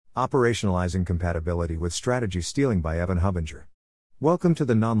Operationalizing Compatibility with Strategy Stealing by Evan Hubinger. Welcome to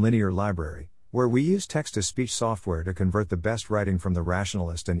the Nonlinear Library, where we use text-to-speech software to convert the best writing from the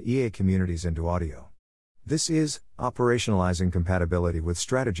Rationalist and EA communities into audio. This is Operationalizing Compatibility with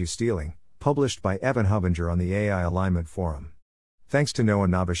Strategy Stealing, published by Evan Hubinger on the AI Alignment Forum. Thanks to Noah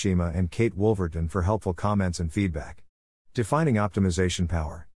Nabeshima and Kate Woolverton for helpful comments and feedback. Defining optimization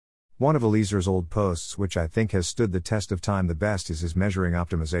power. One of Eliezer's old posts, which I think has stood the test of time the best, is his measuring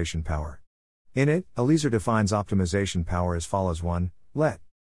optimization power. In it, Eliezer defines optimization power as follows: 1. Let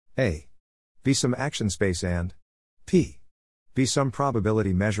A be some action space and P be some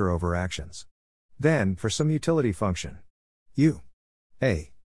probability measure over actions. Then, for some utility function U A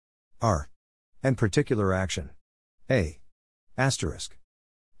R and particular action A asterisk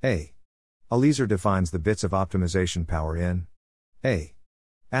A. Eliezer defines the bits of optimization power in A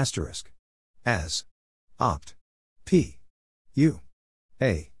asterisk as opt P U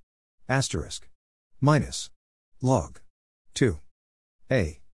A asterisk minus log 2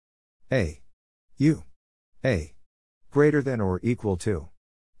 A U A greater than or equal to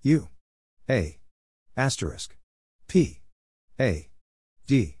U A asterisk P A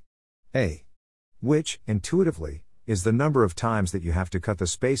D A, which, intuitively, is the number of times that you have to cut the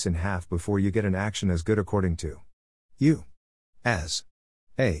space in half before you get an action as good according to U as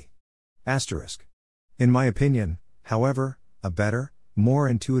A asterisk. In my opinion, however, a better, more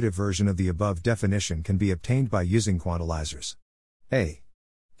intuitive version of the above definition can be obtained by using quantilizers. A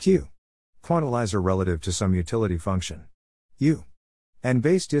Q quantilizer relative to some utility function U and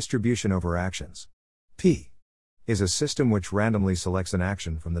base distribution over actions. P is a system which randomly selects an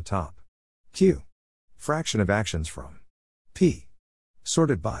action from the top. Q fraction of actions from P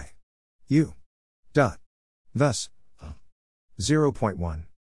sorted by U dot. Thus, 0.1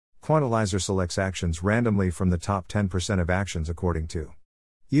 quantilizer selects actions randomly from the top 10% of actions according to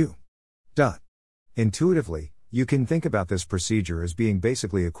U dot. Intuitively, you can think about this procedure as being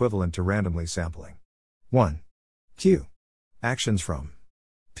basically equivalent to randomly sampling 1 Q actions from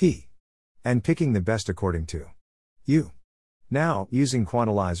P and picking the best according to U. Now, using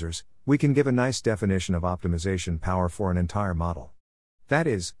quantilizers, we can give a nice definition of optimization power for an entire model. That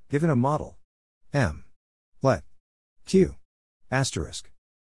is, given a model M, let Q asterisk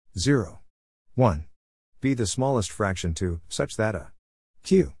 0 1 be the smallest fraction to, such that a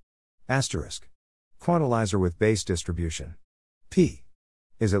Q asterisk quantilizer with base distribution P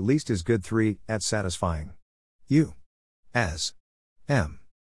is at least as good 3 at satisfying U as M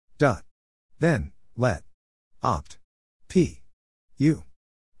dot. Then, let opt P U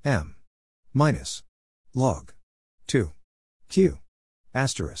M minus log 2 Q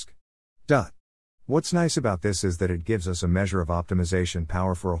asterisk dot. What's nice about this is that it gives us a measure of optimization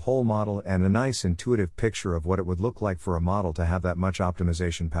power for a whole model and a nice intuitive picture of what it would look like for a model to have that much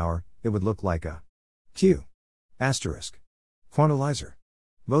optimization power. It would look like a Q asterisk quantilizer.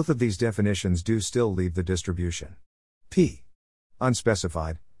 Both of these definitions do still leave the distribution P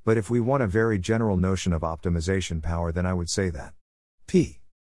unspecified, but if we want a very general notion of optimization power, then I would say that P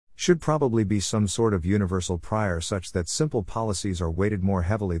should probably be some sort of universal prior such that simple policies are weighted more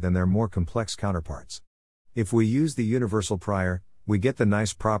heavily than their more complex counterparts. If we use the universal prior, we get the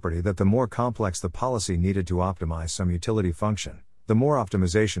nice property that the more complex the policy needed to optimize some utility function, the more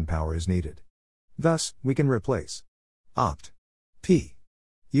optimization power is needed. Thus, we can replace opt P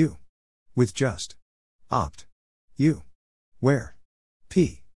U with just opt U, where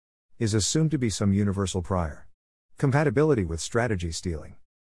P is assumed to be some universal prior. Compatibility with strategy stealing.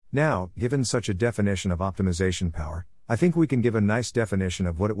 Now, given such a definition of optimization power, I think we can give a nice definition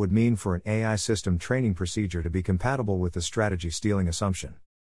of what it would mean for an AI system training procedure to be compatible with the strategy stealing assumption.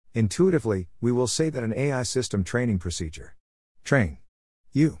 Intuitively, we will say that an AI system training procedure train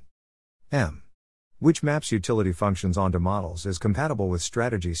U M, which maps utility functions onto models, is compatible with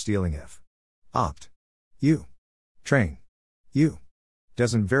strategy stealing if opt U train U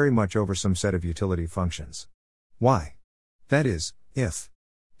doesn't vary much over some set of utility functions. Why? That is, if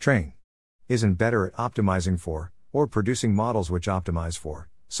train isn't better at optimizing for, or producing models which optimize for,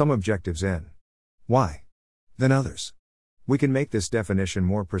 some objectives in Y than others. We can make this definition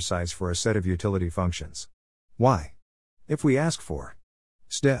more precise for a set of utility functions Y. If we ask for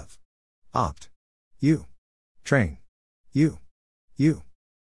stdev opt U train U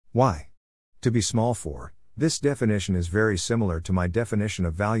Y to be small for, this definition is very similar to my definition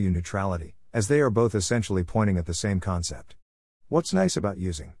of value neutrality, as they are both essentially pointing at the same concept. What's nice about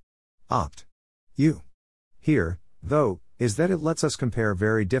using opt U here, though, is that it lets us compare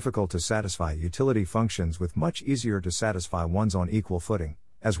very difficult to satisfy utility functions with much easier to satisfy ones on equal footing,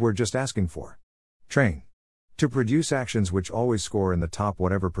 as we're just asking for train To produce actions which always score in the top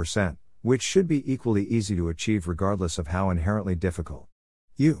whatever percent, which should be equally easy to achieve regardless of how inherently difficult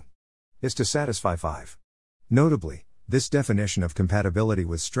U is to satisfy 5. Notably, this definition of compatibility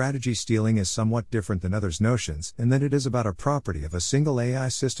with strategy stealing is somewhat different than others' notions in that it is about a property of a single AI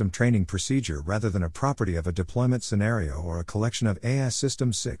system training procedure rather than a property of a deployment scenario or a collection of AI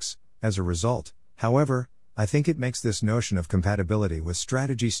systems 6. As a result, however, I think it makes this notion of compatibility with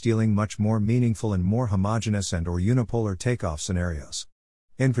strategy stealing much more meaningful in more homogeneous and/or unipolar takeoff scenarios.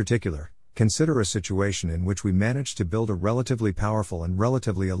 In particular, consider a situation in which we manage to build a relatively powerful and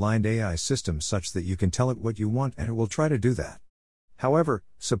relatively aligned AI system such that you can tell it what you want and it will try to do that. However,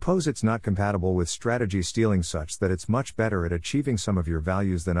 suppose it's not compatible with strategy stealing such that it's much better at achieving some of your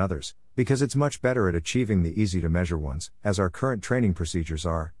values than others, because it's much better at achieving the easy-to-measure ones, as our current training procedures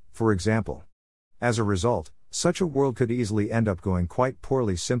are, for example. As a result, such a world could easily end up going quite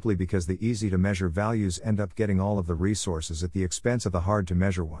poorly simply because the easy-to-measure values end up getting all of the resources at the expense of the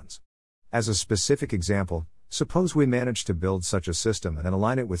hard-to-measure ones. As a specific example, suppose we manage to build such a system and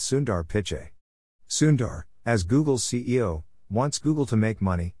align it with Sundar Pichai. Sundar, as Google's CEO, wants Google to make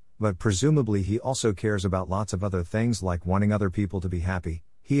money, but presumably he also cares about lots of other things like wanting other people to be happy,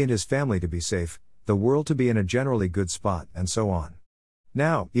 he and his family to be safe, the world to be in a generally good spot, and so on.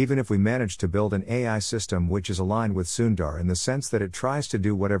 Now, even if we manage to build an AI system which is aligned with Sundar in the sense that it tries to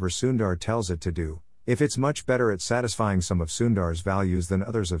do whatever Sundar tells it to do, if it's much better at satisfying some of Sundar's values than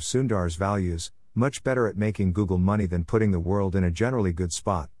others of Sundar's values, much better at making Google money than putting the world in a generally good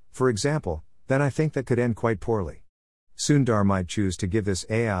spot, for example, then I think that could end quite poorly. Sundar might choose to give this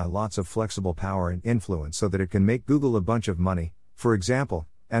AI lots of flexible power and influence so that it can make Google a bunch of money, for example,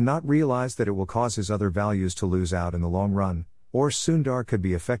 and not realize that it will cause his other values to lose out in the long run, or Sundar could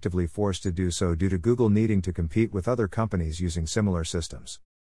be effectively forced to do so due to Google needing to compete with other companies using similar systems.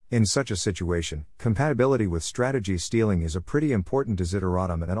 In such a situation, compatibility with strategy stealing is a pretty important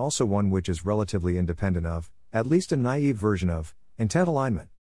desideratum and also one which is relatively independent of, at least a naive version of, intent alignment.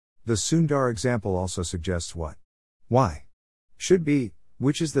 The Sundar example also suggests what Y should be,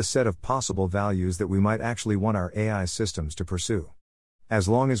 which is the set of possible values that we might actually want our AI systems to pursue. As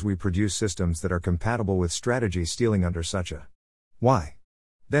long as we produce systems that are compatible with strategy stealing under such a Y,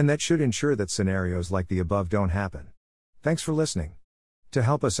 then that should ensure that scenarios like the above don't happen. Thanks for listening. To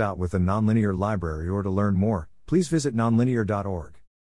help us out with the Nonlinear Library or to learn more, please visit nonlinear.org.